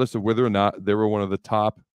 regardless of whether or not they were one of the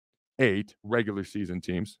top 8 regular season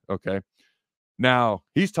teams. Okay. Now,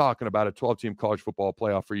 he's talking about a 12-team college football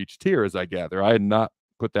playoff for each tier, as I gather. I had not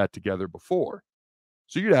put that together before.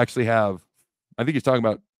 So you'd actually have, I think he's talking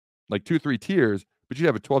about like 2-3 tiers, but you'd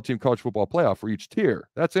have a 12-team college football playoff for each tier.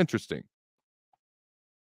 That's interesting.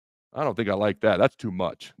 I don't think I like that. That's too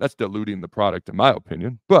much. That's diluting the product, in my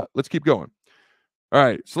opinion. But let's keep going. All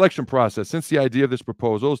right, selection process. Since the idea of this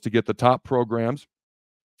proposal is to get the top programs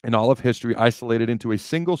in all of history isolated into a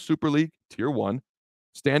single Super League, Tier 1,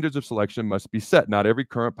 standards of selection must be set. Not every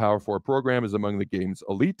current Power 4 program is among the game's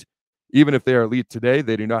elite. Even if they are elite today,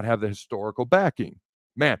 they do not have the historical backing.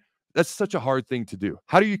 Man, that's such a hard thing to do.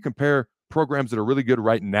 How do you compare programs that are really good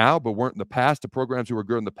right now but weren't in the past to programs who were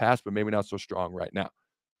good in the past but maybe not so strong right now?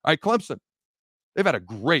 All right, Clemson, they've had a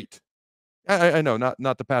great, I know,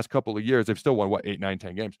 not the past couple of years. They've still won, 8, 9,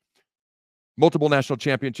 10 games. Multiple national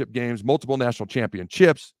championship games, multiple national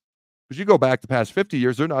championships. But you go back the past 50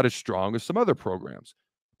 years, they're not as strong as some other programs.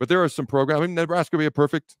 But there are some programs, Nebraska would be a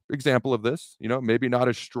perfect example of this, maybe not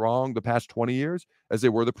as strong the past 20 years as they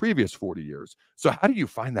were the previous 40 years. So how do you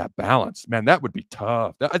find that balance? Man, that would be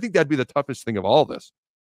tough. I think that'd be the toughest thing of all this.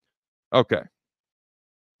 Okay.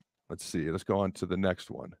 Let's see. Let's go on to the next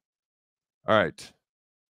one. All right.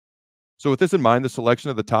 So with this in mind, the selection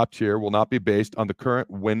of the top tier will not be based on the current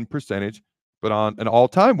win percentage, but on an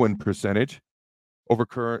all-time win percentage over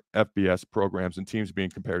current FBS programs and teams being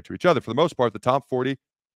compared to each other. For the most part, the top 40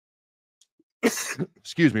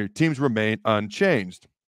 teams remain unchanged.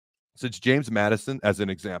 Since James Madison, as an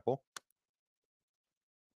example,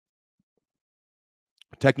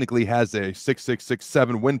 technically has a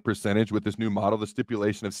 6.667 win percentage with this new model, the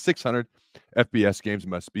stipulation of 600 FBS games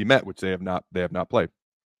must be met, which they have not played.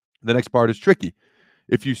 The next part is tricky.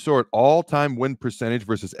 If you sort all-time win percentage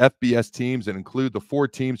versus FBS teams and include the 4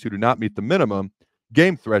 teams who do not meet the minimum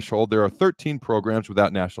game threshold, there are 13 programs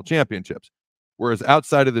without national championships. Whereas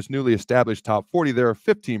outside of this newly established top 40, there are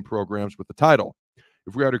 15 programs with the title.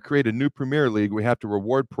 If we are to create a new Premier League, we have to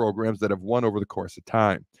reward programs that have won over the course of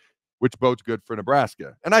time, which bodes good for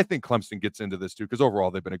Nebraska. And I think Clemson gets into this too, because overall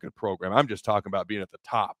they've been a good program. I'm just talking about being at the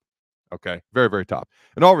top. Okay, very, very top.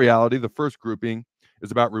 In all reality, the first grouping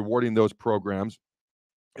is about rewarding those programs.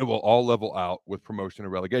 It will all level out with promotion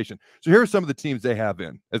and relegation. So here are some of the teams they have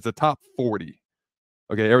in. It's the top 40.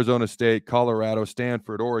 Okay, Arizona State, Colorado,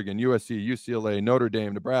 Stanford, Oregon, USC, UCLA, Notre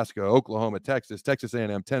Dame, Nebraska, Oklahoma, Texas, Texas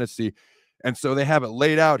A&M, Tennessee. And so they have it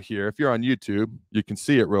laid out here. If you're on YouTube, you can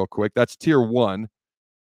see it real quick. That's tier 1,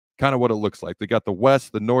 kind of what it looks like. They got the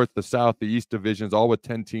West, the North, the South, the East divisions, all with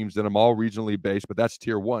 10 teams in them, all regionally based, but that's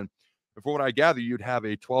tier 1. And from what I gather, you'd have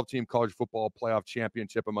a 12-team college football playoff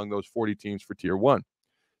championship among those 40 teams for tier 1.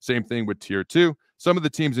 Same thing with tier 2. Some of the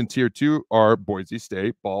teams in tier 2 are Boise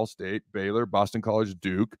State, Ball State, Baylor, Boston College,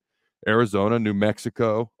 Duke, Arizona, New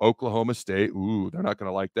Mexico, Oklahoma State. Ooh, they're not going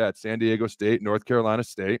to like that. San Diego State, North Carolina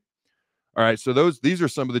State. All right, so these are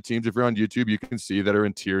some of the teams, if you're on YouTube, you can see that are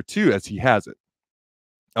in tier 2 as he has it.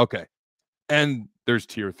 Okay, and there's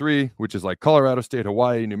tier 3, which is like Colorado State,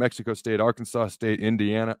 Hawaii, New Mexico State, Arkansas State,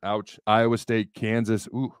 Indiana, ouch, Iowa State, Kansas.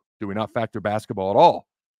 Ooh, do we not factor basketball at all?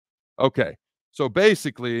 Okay. So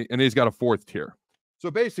basically, and he's got a 4th tier. So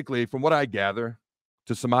basically, from what I gather,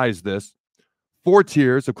 to surmise this, 4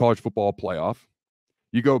 tiers of college football playoff.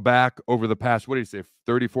 You go back over the past, what do you say,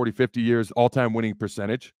 30, 40, 50 years, all-time winning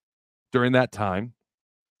percentage during that time,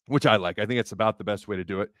 which I like. I think it's about the best way to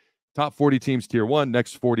do it. Top 40 teams, tier 1,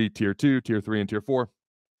 next 40, tier 2, tier 3, and tier 4.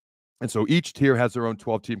 And so each tier has their own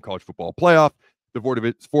 12-team college football playoff. The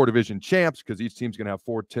 4 division champs, because each team's going to have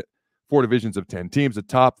 4 divisions of 10 teams.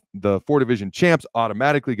 The 4 division champs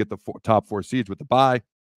automatically get the top 4 seeds with the bye.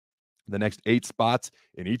 The next 8 spots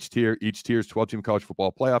in each tier's 12-team college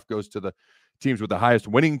football playoff goes to the teams with the highest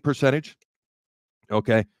winning percentage.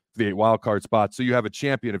 Okay, the 8 wild card spots. So you have a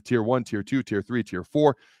champion of tier 1, tier 2, tier 3, tier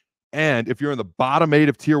 4. And if you're in the bottom 8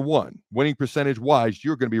 of tier 1, winning percentage wise,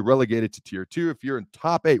 you're going to be relegated to tier 2. If you're in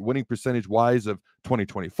top 8 winning percentage wise of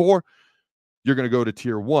 2024, you're going to go to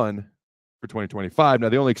tier 1 for 2025. Now,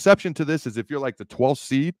 the only exception to this is if you're like the 12th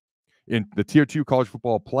seed in the tier 2 college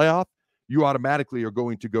football playoff, you automatically are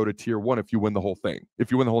going to go to tier 1 if you win the whole thing. If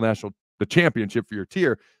you win the whole the championship for your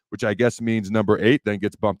tier, which I guess means number 8 then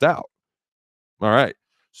gets bumped out. All right.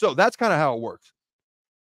 So that's kind of how it works.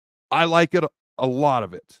 I like it, a lot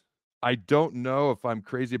of it. I don't know if I'm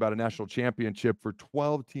crazy about a national championship for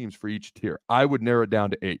 12 teams for each tier. I would narrow it down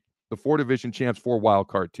to 8. The 4 division champs, 4 wild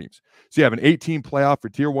card teams. So you have an 8-team playoff for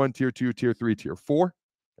tier 1, tier 2, tier 3, tier 4.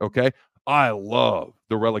 Okay. I love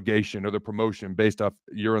the relegation or the promotion based off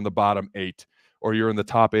you're in the bottom 8 or you're in the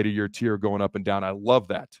top 8 of your tier going up and down. I love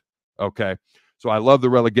that. Okay. So I love the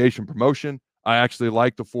relegation promotion. I actually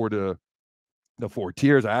like the 4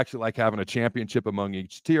 tiers. I actually like having a championship among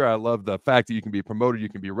each tier. I love the fact that you can be promoted, you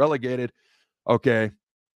can be relegated. Okay.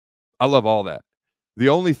 I love all that. The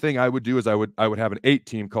only thing I would do is I would have an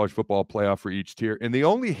 8-team college football playoff for each tier. And the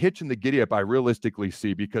only hitch in the giddy up I realistically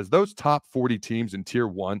see, because those top 40 teams in tier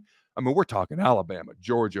 1, I mean, we're talking Alabama,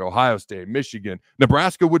 Georgia, Ohio State, Michigan,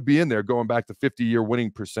 Nebraska would be in there going back to 50-year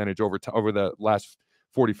winning percentage over the last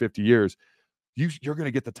 40, 50 years. You're going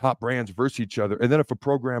to get the top brands versus each other. And then if a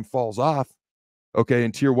program falls off, okay,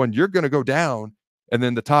 in tier 1, you're going to go down. And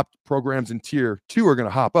then the top programs in tier 2 are going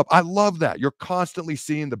to hop up. I love that. You're constantly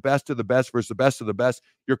seeing the best of the best versus the best of the best.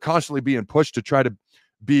 You're constantly being pushed to try to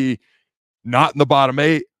be not in the bottom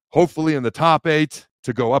 8, hopefully in the top 8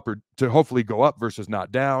 to go up, or to hopefully go up versus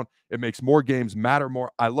not down. It makes more games matter more.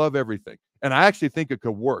 I love everything. And I actually think it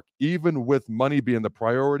could work, even with money being the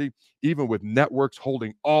priority, even with networks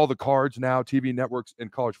holding all the cards now, TV networks in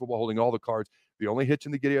college football holding all the cards. The only hitch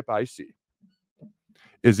in the giddy up I see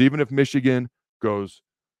is even if Michigan goes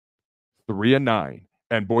 3-9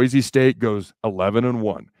 and Boise State goes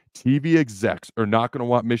 11-1, TV execs are not going to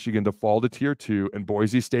want Michigan to fall to tier 2 and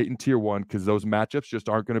Boise State in tier 1, because those matchups just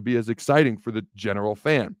aren't going to be as exciting for the general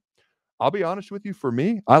fan. I'll be honest with you, for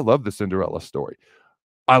me, I love the Cinderella story.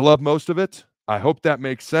 I love most of it. I hope that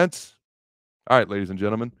makes sense. All right, ladies and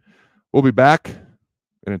gentlemen, we'll be back.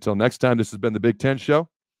 And until next time, this has been the Big Ten Show.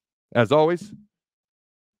 As always,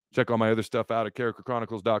 check all my other stuff out at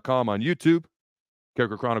characterchronicles.com on YouTube.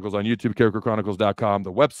 Character Chronicles on YouTube, characterchronicles.com,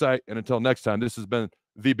 the website. And until next time, this has been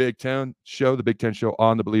the Big Ten Show, the Big Ten Show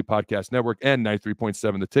on the Believe Podcast Network and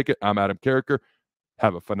 93.7 The Ticket. I'm Adam Carricker.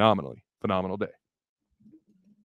 Have a phenomenal day.